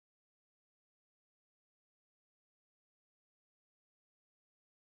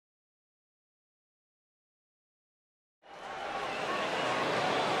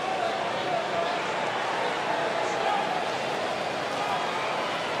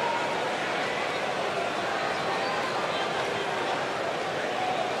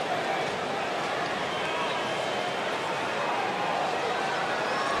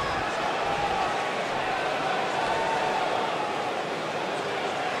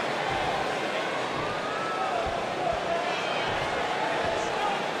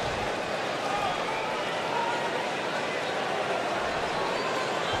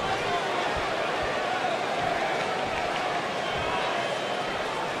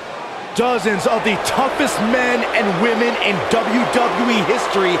Dozens of the toughest men and women in WWE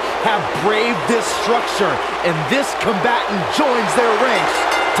history have braved this structure, and this combatant joins their ranks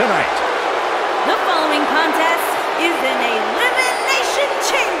tonight. The following contest is an Elimination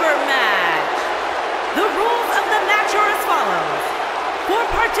Chamber match. The rules of the match are as follows. 4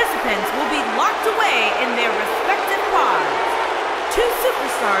 participants will be locked away in their respective pods. 2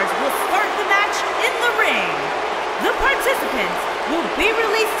 superstars will start the match in the ring. The participants will be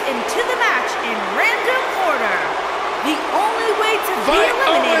released into the match in random order. The only way to be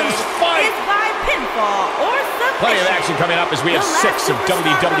eliminated is by pinfall or submission. Plenty of action coming up as we have 6 of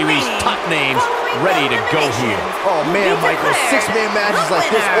WWE's top names ready to go here. Oh man, Michael, 6-man matches like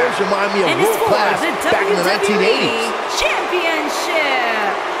this always remind me of world class back in the 1980s.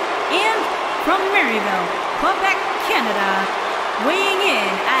 Championship. And from Maryville, Quebec, Canada, weighing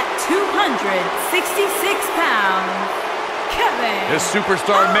in at 266 pounds, Kevin. This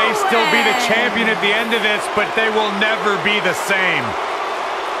superstar may still be the champion at the end of this, but they will never be the same.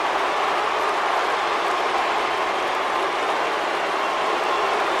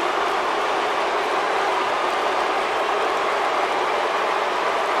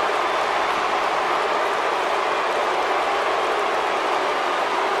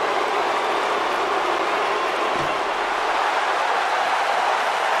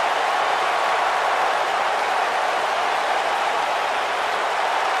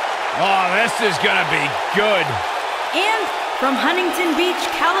 Oh, this is gonna be good. And from Huntington Beach,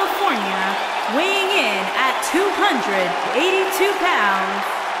 California, weighing in at 282 pounds,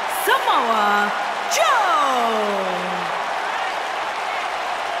 Samoa Joe.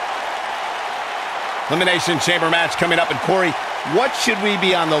 Elimination Chamber match coming up. And Corey, what should we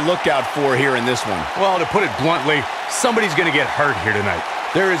be on the lookout for here in this one? Well, to put it bluntly, somebody's gonna get hurt here tonight.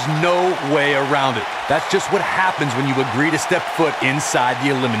 There is no way around it. That's just what happens when you agree to step foot inside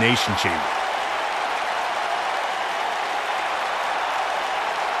the Elimination Chamber.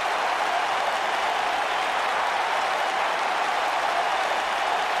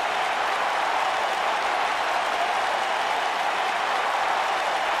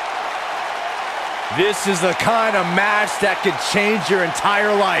 This is the kind of match that could change your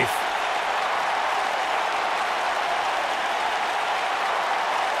entire life.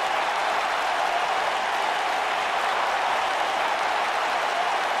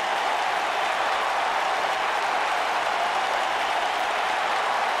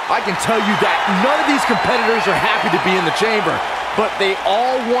 I can tell you that none of these competitors are happy to be in the chamber, but they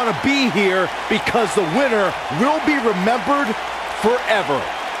all want to be here because the winner will be remembered forever.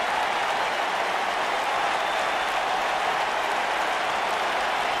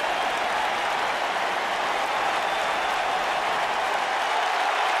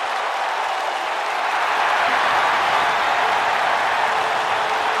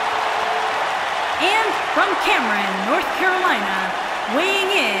 And from Cameron, North Carolina,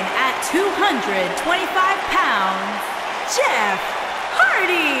 weighing in at 225 pounds, Jeff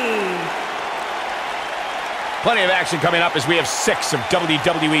Hardy. Plenty of action coming up as we have 6 of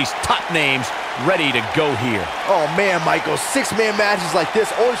WWE's top names ready to go here. Oh man, Michael, 6-man matches like this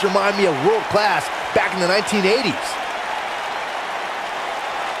always remind me of world class back in the 1980s.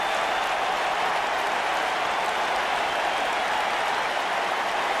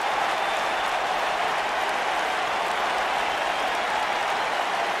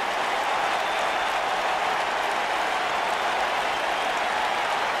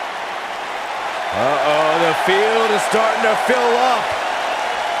 Uh-oh, the field is starting to fill up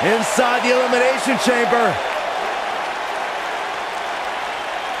inside the Elimination Chamber.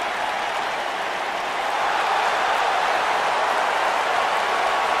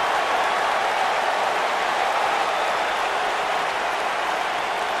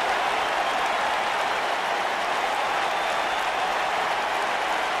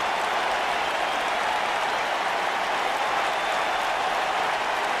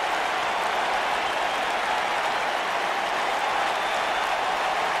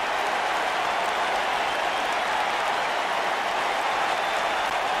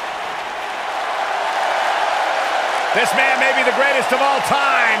 This man may be the greatest of all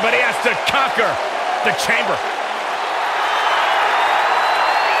time, but he has to conquer the chamber.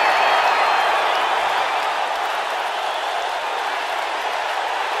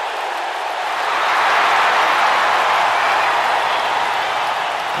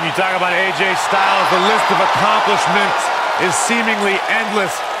 When you talk about AJ Styles, the list of accomplishments is seemingly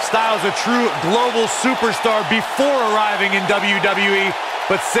endless. Styles, a true global superstar before arriving in WWE.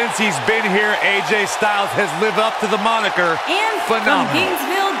 But since he's been here, AJ Styles has lived up to the moniker. And phenomenal. from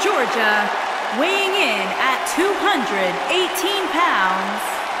Gainesville, Georgia, weighing in at 218 pounds,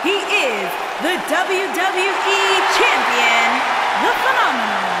 he the WWE Champion, the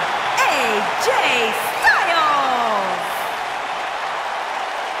phenomenal AJ Styles.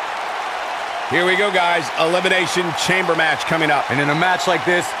 Here we go, guys. Elimination Chamber match coming up. And in a match like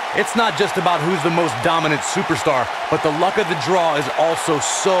this, it's not just about who's the most dominant superstar, but the luck of the draw is also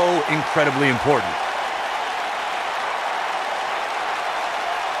so incredibly important.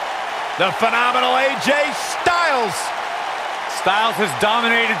 The phenomenal AJ Styles. Styles has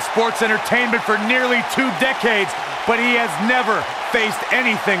dominated sports entertainment for nearly 2 decades, but he has never faced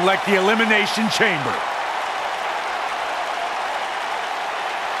anything like the Elimination Chamber.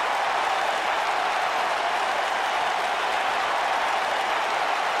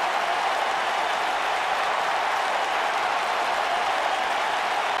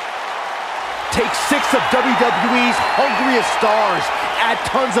 Take 6 of WWE's hungriest stars, add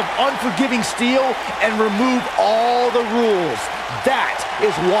tons of unforgiving steel, and remove all the rules. That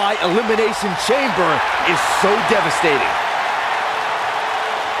is why Elimination Chamber is so devastating.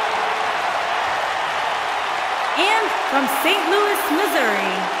 And from St. Louis,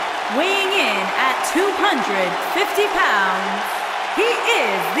 Missouri, weighing in at 250 pounds, he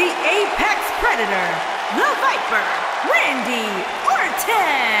is the Apex Predator, the Viper, Randy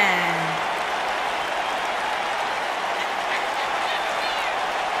Orton.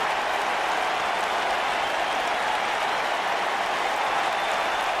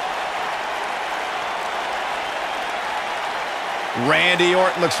 Randy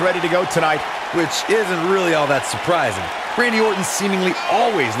Orton looks ready to go tonight. Which isn't really all that surprising. Randy Orton's seemingly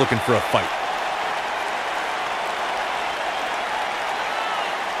always looking for a fight.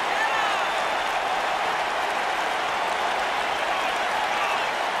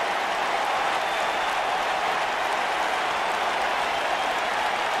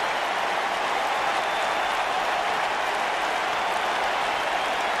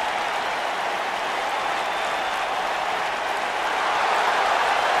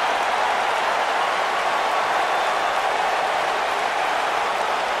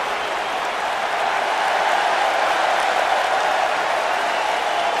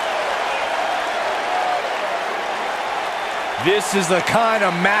 This is the kind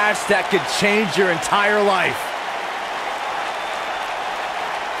of match that could change your entire life.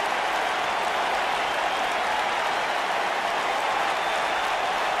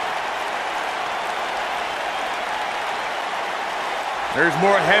 There's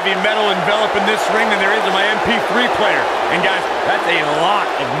more heavy metal enveloping this ring than there is in my MP3 player. And guys, that's a lot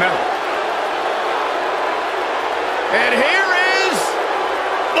of metal. And here is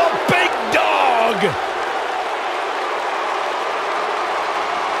the big dog.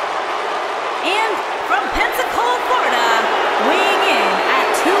 And from Pensacola, Florida, weighing in at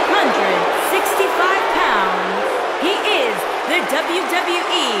 265 pounds, he is the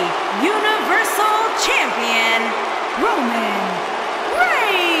WWE Universal Champion, Roman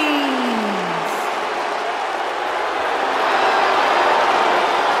Reigns.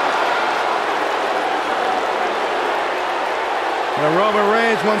 Now, Roman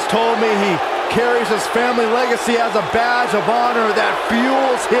Reigns once told me he carries his family legacy as a badge of honor that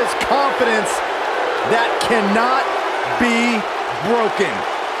fuels his confidence that cannot be broken.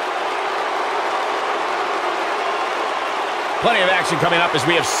 Plenty of action coming up as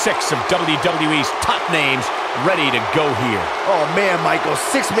we have 6 of WWE's top names ready to go here. Oh man, Michael,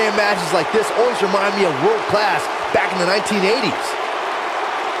 6-man matches like this always remind me of world class back in the 1980s.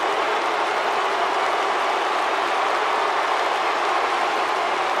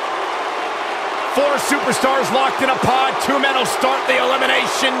 Four superstars locked in a pod. 2 men will start the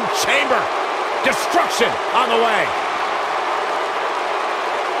Elimination Chamber. Destruction on the way.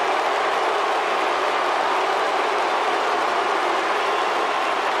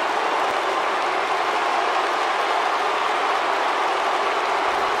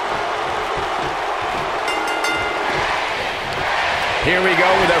 Here we go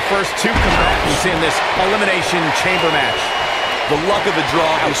with our first 2 combatants in this Elimination Chamber match. The luck of the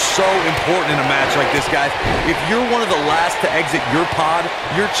draw is so important in a match like this, guys. If you're one of the last to exit your pod,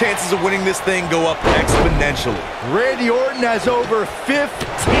 your chances of winning this thing go up exponentially. Randy Orton has over 15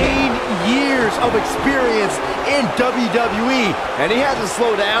 years of experience in WWE, and he hasn't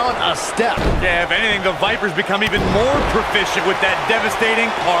slowed down a step. Yeah, if anything, the Viper's become even more proficient with that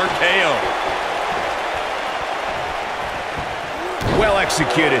devastating RKO. Well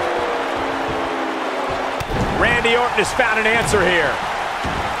executed. Randy Orton has found an answer here.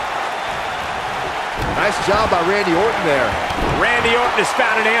 Nice job by Randy Orton there. Randy Orton has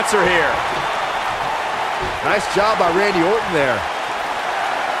found an answer here. Nice job by Randy Orton there.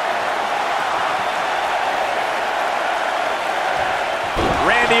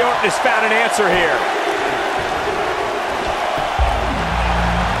 Randy Randy Orton has found an answer here.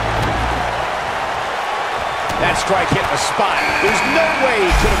 That strike hit the spot. There's no way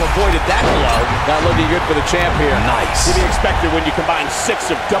he could have avoided that blow. Not looking good for the champ here. Nice. To be expected when you combine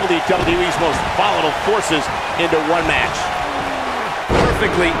 6 of WWE's most volatile forces into one match.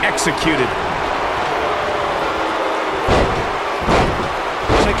 Perfectly executed.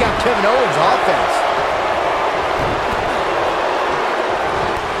 Check out Kevin Owens' offense.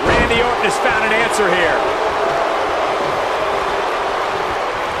 Randy Orton has found an answer here.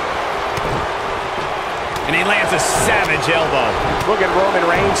 And he lands a savage elbow. Look at Roman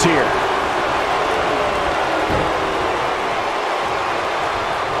Reigns here.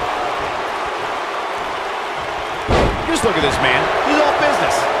 Just look at this man. He's all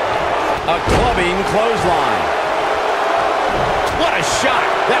business. A clubbing clothesline. What a shot.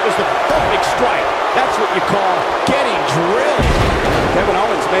 That was the perfect strike. That's what you call getting drilled. Kevin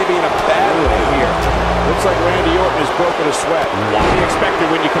Owens may be in a bad way here. Looks like Randy Orton has broken a sweat. Wow. To be expected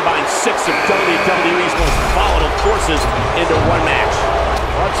when you combine 6 of WWE's most volatile forces into one match.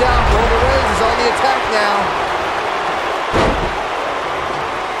 Watch out, Roman Reigns is on the attack now.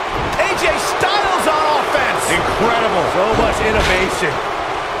 AJ Styles on offense. Incredible. So much innovation.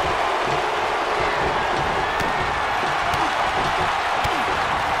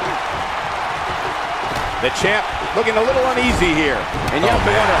 The champ looking a little uneasy here. And you have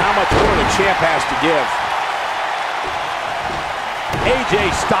to wonder how much more the champ has to give. AJ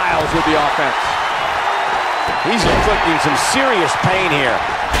Styles with the offense. He's inflicting some serious pain here.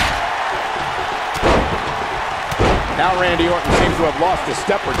 Now Randy Orton seems to have lost a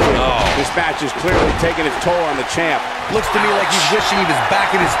step or two. Oh. This match is clearly taking its toll on the champ. Looks to me like he's wishing he was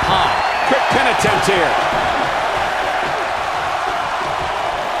back in his palm. Quick pin attempt here.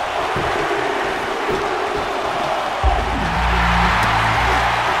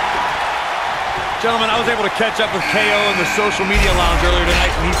 Gentlemen, I was able to catch up with KO in the social media lounge earlier tonight,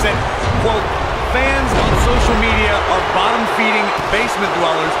 and he said, quote, fans on social media are bottom-feeding basement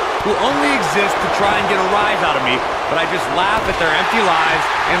dwellers who only exist to try and get a rise out of me, but I just laugh at their empty lives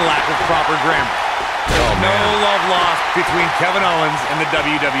and lack of proper grammar. There's no love lost between Kevin Owens and the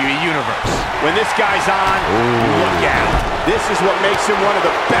WWE Universe. When this guy's on, look out. This is what makes him one of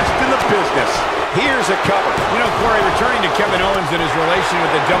the best in the business. Here's a cover. You know, Corey, returning to Kevin Owens and his relation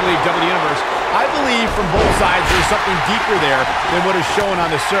with the WWE Universe, I believe from both sides there's something deeper there than what is shown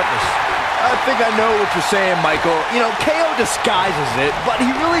on the surface. I think I know what you're saying, Michael. You know, KO disguises it, but he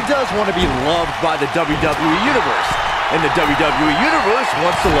really does want to be loved by the WWE Universe. And the WWE Universe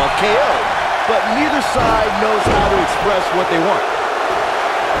wants to love KO. But neither side knows how to express what they want.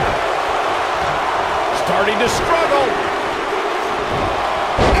 Starting to struggle.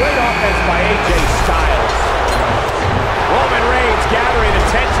 Great offense by AJ Styles. Roman Reigns gathering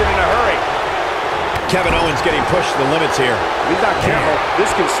attention in a hurry. Kevin Owens getting pushed to the limits here. He's not careful. This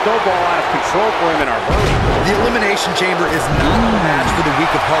can snowball out of control for him in a hurry. The Elimination Chamber is not a match for the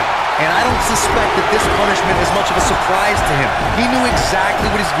weak of heart, and I don't suspect that this punishment is much of a surprise to him. He knew exactly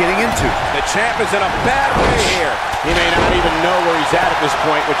what he's getting into. The champ is in a bad way here. He may not even know where he's at this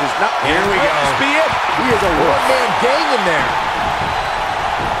point, which is not... Here we go. Be it. He is a one-man gang in there.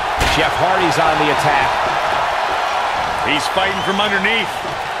 Jeff Hardy's on the attack. He's fighting from underneath.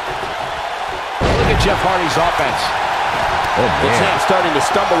 Look at Jeff Hardy's offense. Oh, The champ's starting to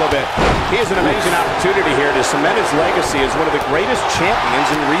stumble a bit. He has an amazing opportunity here to cement his legacy as one of the greatest champions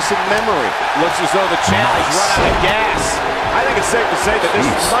in recent memory. Looks as though the champ has run out of gas. I think it's safe to say that this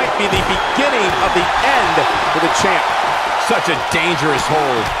might be the beginning of the end for the champ. Such a dangerous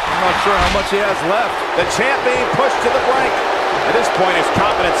hold. I'm not sure how much he has left. The champ being pushed to the brink. At this point, his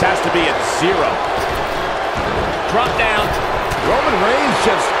confidence has to be at 0. Drop down. Roman Reigns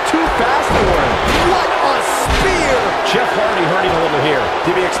just too fast for him. What a spear! Jeff Hardy hurting a little here.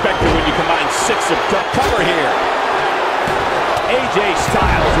 To be expected when you combine 6 of cover here. AJ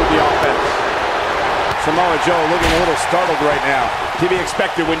Styles with the offense. Samoa Joe looking a little startled right now. To be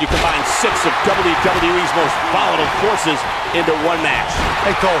expected when you combine 6 of WWE's most volatile forces into one match.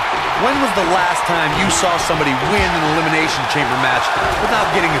 Hey, Cole, when was the last time you saw somebody win an Elimination Chamber match without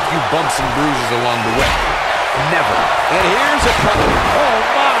getting a few bumps and bruises along the way? Never. And here's a cover. Oh,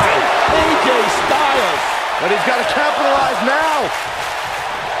 my. AJ Styles. But he's got to capitalize now.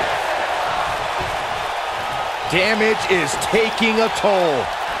 Damage is taking a toll.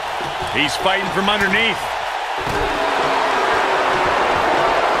 He's fighting from underneath.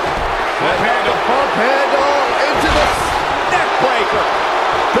 Pump handle into the Neck breaker.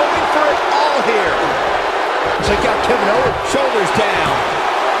 Going for it all here. Check out Kevin Owens. Shoulders down.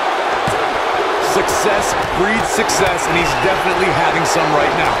 Success breeds success, and he's definitely having some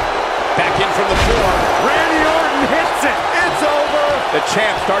right now. Back in from the floor. Randy Orton hits it. It's over. The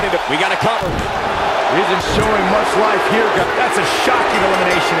champ starting to... We got to cover. Isn't showing much life here. That's a shocking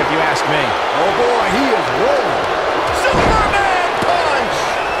elimination, if you ask me. Oh, boy, he is rolling. Superman punch!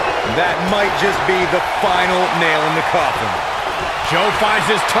 That might just be the final nail in the coffin. Joe finds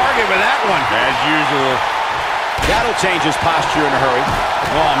his target with that one. As usual. That'll change his posture in a hurry.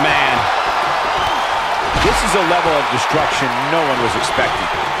 Oh, man. This is a level of destruction no one was expecting.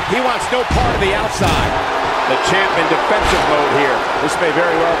 He wants no part of the outside. The champ in defensive mode here. This may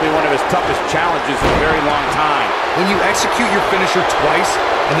very well be one of his toughest challenges in a very long time. When you execute your finisher twice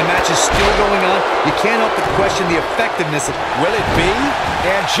and the match is still going on, you can't help but question the effectiveness of... Will it be?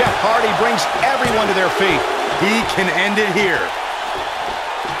 And Jeff Hardy brings everyone to their feet. He can end it here.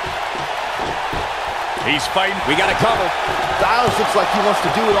 He's fighting. We got to cover. Styles looks like he wants to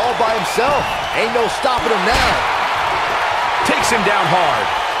do it all by himself. Ain't no stopping him now. Takes him down hard.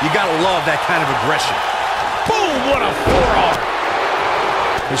 You gotta love that kind of aggression. Boom, what a forearm.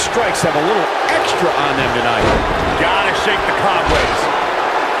 His strikes have a little extra on them tonight. Gotta shake the cobwebs.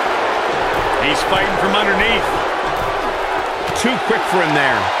 He's fighting from underneath. Too quick for him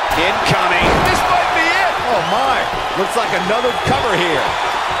there. Incoming. This might be it. Oh, my. Looks like another cover here.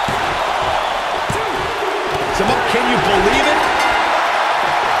 Samoa, can you believe it?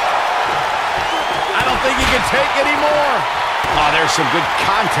 I don't think he can take any more. Oh, there's some good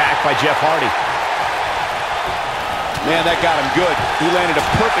contact by Jeff Hardy. Man, that got him good. He landed a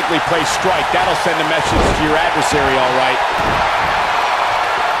perfectly placed strike. That'll send a message to your adversary, all right.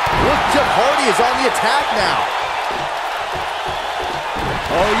 Look, Jeff Hardy is on the attack now.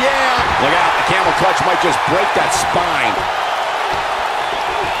 Oh, yeah. Look out. The camel clutch might just break that spine.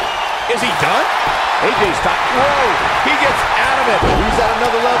 Is he done? AJ's stopped. Whoa. He gets out of it. He's at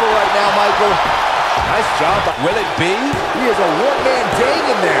another level right now, Michael. Nice job. Will it be? He is a one-man gang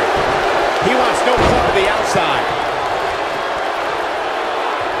in there. He wants no part of the outside.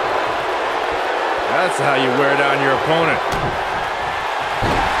 That's how you wear down your opponent.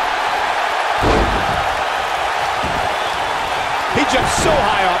 He jumps so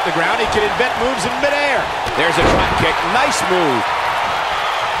high off the ground, he can invent moves in midair. There's a drop kick. Nice move.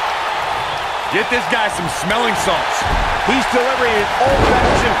 Get this guy some smelling salts. He's delivering an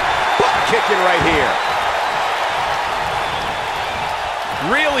old-fashioned butt kicking right here.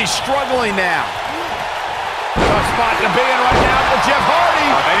 Really struggling now. Tough spot to be in right now for Jeff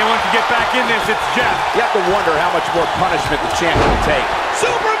Hardy. If anyone can get back in this, it's Jeff. You have to wonder how much more punishment the champ can take.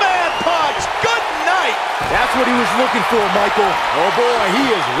 Superman punch! Good night! That's what he was looking for, Michael. Oh, boy, he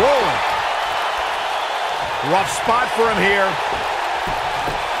is rolling. Rough spot for him here.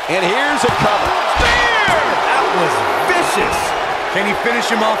 And here's a cover. Spear! That was vicious. Can he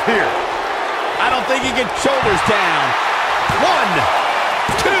finish him off here? I don't think he can. Shoulders down. 1,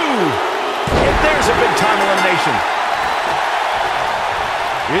 2. And there's a big-time elimination.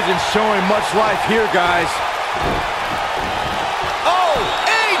 Isn't showing much life here, guys. Oh,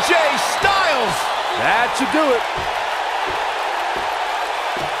 AJ Styles! That should do it.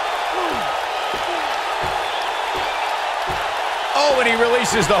 Oh, and he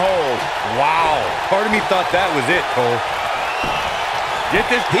releases the hold. Wow. Part of me thought that was it, Cole. Get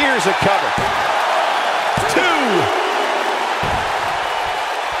this. Here's a cover. 2.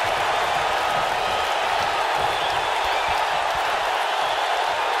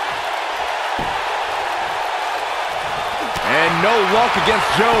 And no luck against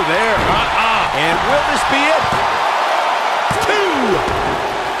Joe there. And will this be it? 2.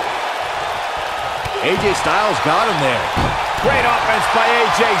 AJ Styles got him there. Great offense by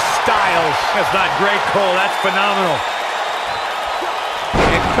AJ Styles. That's not great, Cole. That's phenomenal.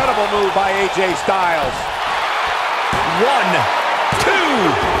 Incredible move by AJ Styles. 1, 2.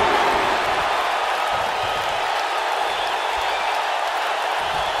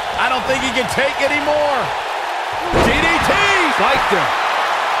 I don't think he can take any more. DDT! Spiked him.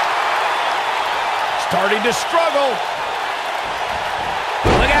 Starting to struggle.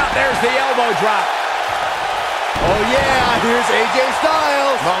 Look out, there's the elbow drop. Oh, yeah, here's AJ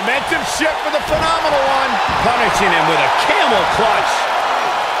Styles. Momentum shift for the phenomenal one. Punishing him with a camel clutch.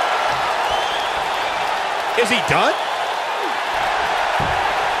 Is he done?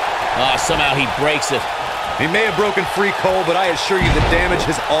 Somehow he breaks it. He may have broken free, Cole, but I assure you the damage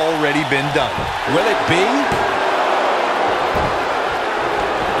has already been done. Will it be?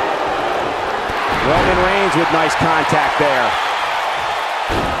 Roman Reigns with nice contact there.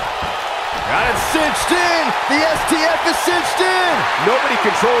 Got it cinched in. The STF is cinched in. Nobody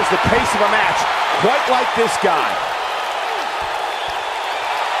controls the pace of a match quite like this guy.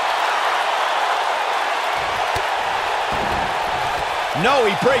 No,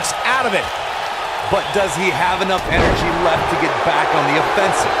 he breaks out of it. But does he have enough energy left to get back on the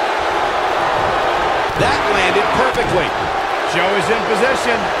offensive? That landed perfectly. Joe is in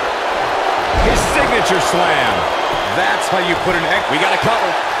position. His signature slam. That's how you put an X. We got a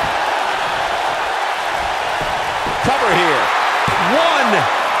cover. Cover here.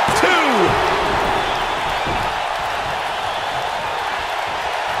 1, 2.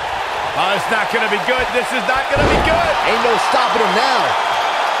 Oh, it's not going to be good. This is not going to be good. Ain't no stopping him now.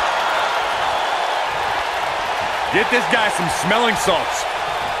 Get this guy some smelling salts.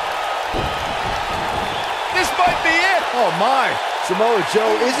 This might be it. Oh, my. Samoa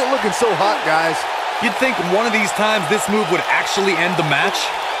Joe isn't looking so hot, guys. You'd think one of these times this move would actually end the match.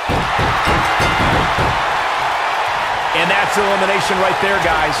 And that's elimination right there,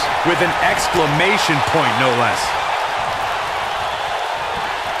 guys. With an exclamation point, no less.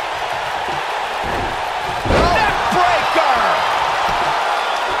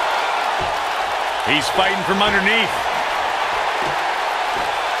 He's fighting from underneath.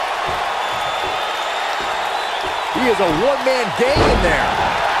 He is a one-man gang in there.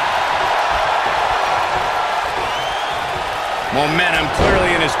 Momentum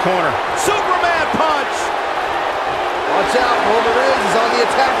clearly in his corner. Superman punch! Watch out, Roman Reigns is on the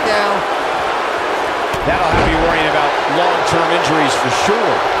attack now. That'll have you worrying about long-term injuries for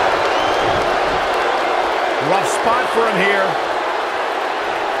sure. Rough spot for him here.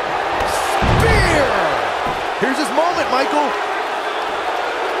 Here's his moment, Michael.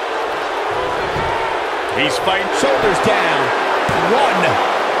 He's fighting. Shoulders down. 1,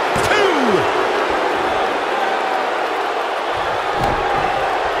 2.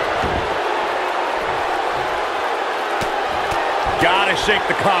 Gotta shake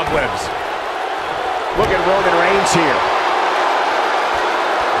the cobwebs. Look at Roman Reigns here.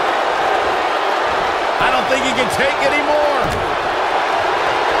 I don't think he can take any more.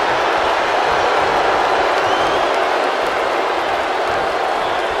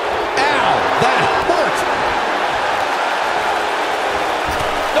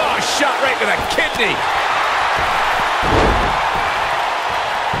 Shot right to the kidney.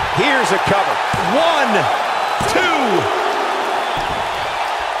 Here's a cover. 1, 2.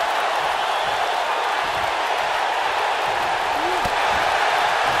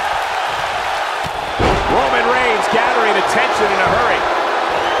 Roman Reigns gathering attention in a hurry.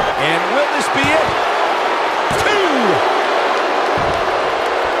 And will this be it? 2.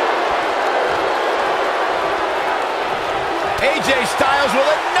 AJ Styles with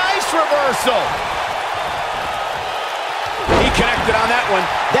a nice reversal. He connected on that one.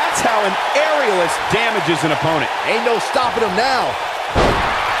 That's how an aerialist damages an opponent. Ain't no stopping him now.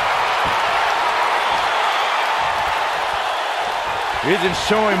 Isn't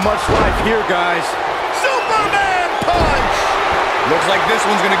showing much life here, guys. Superman punch! Looks like this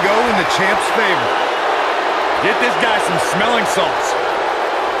one's going to go in the champ's favor. Get this guy some smelling salts.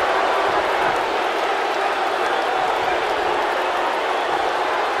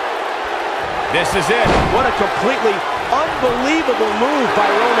 This is it. What a completely unbelievable move by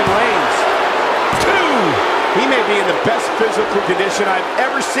Roman Reigns. 2. He may be in the best physical condition I've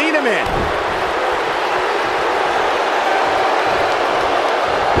ever seen him in.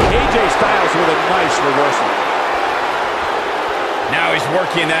 AJ Styles with a nice reversal. Now he's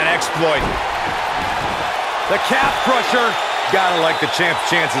working that exploit. The calf crusher. Gotta like the champ's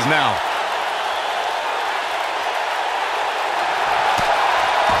chances now.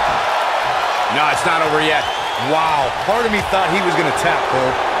 No, it's not over yet. Wow, part of me thought he was going to tap,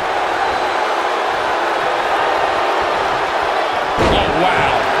 Cole. Oh,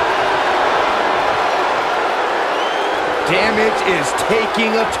 wow. Damage is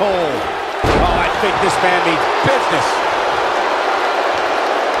taking a toll. Oh, I think this man means business.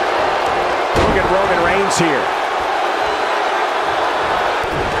 Look at Roman Reigns here.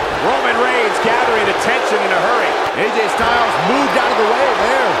 Roman Reigns gathering attention in a hurry. AJ Styles moved out of the way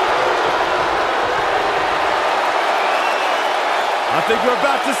there. I think we're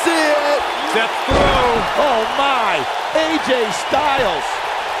about to see it. Step through. Oh, my. AJ Styles.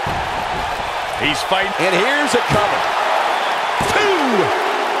 He's fighting. And here's a cover. 2.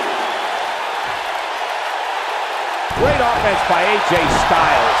 Great offense by AJ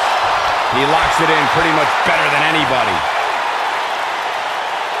Styles. He locks it in pretty much better than anybody.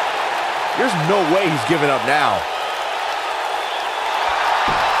 There's no way he's giving up now.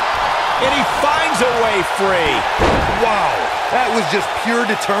 And he finds a way free. Wow, that was just pure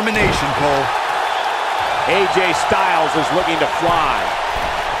determination, Cole. AJ Styles is looking to fly.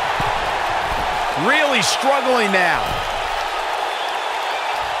 Really struggling now.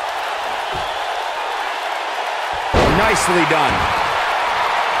 Nicely done.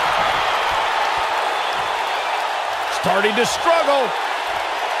 starting to struggle.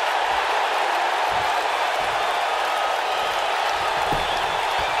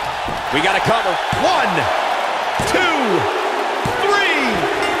 We got to cover. 1, 2, 3.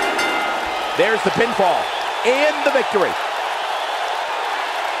 There's the pinfall and the victory.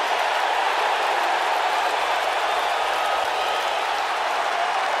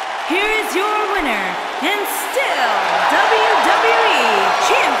 Here is your winner, and still WWE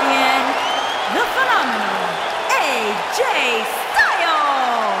Champion, the phenomenal AJ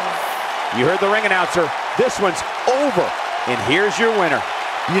Styles. You heard the ring announcer. This one's over, and here's your winner.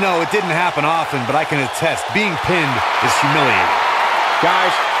 You know, it didn't happen often, but I can attest, being pinned is humiliating. Guys,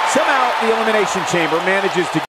 somehow the Elimination Chamber manages to